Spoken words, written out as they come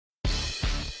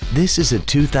This is a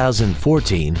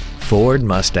 2014 Ford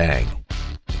Mustang.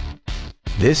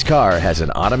 This car has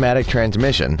an automatic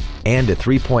transmission and a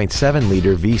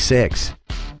 3.7-liter V6.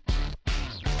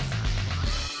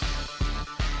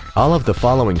 All of the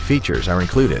following features are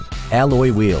included: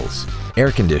 alloy wheels,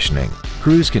 air conditioning,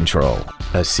 cruise control,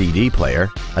 a CD player,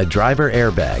 a driver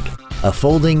airbag, a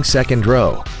folding second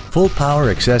row, full power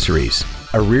accessories,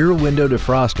 a rear window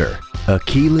defroster, a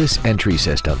keyless entry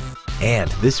system,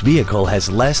 and this vehicle has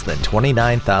less than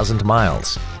 29,000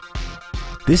 miles.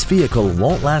 This vehicle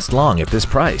won't last long at this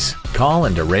price. Call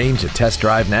and arrange a test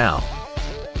drive now.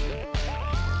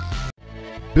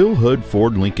 Bill Hood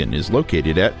Ford Lincoln is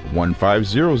located at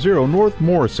 1500 North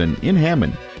Morrison in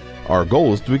Hammond. Our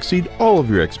goal is to exceed all of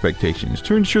your expectations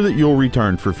to ensure that you'll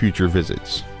return for future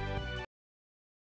visits.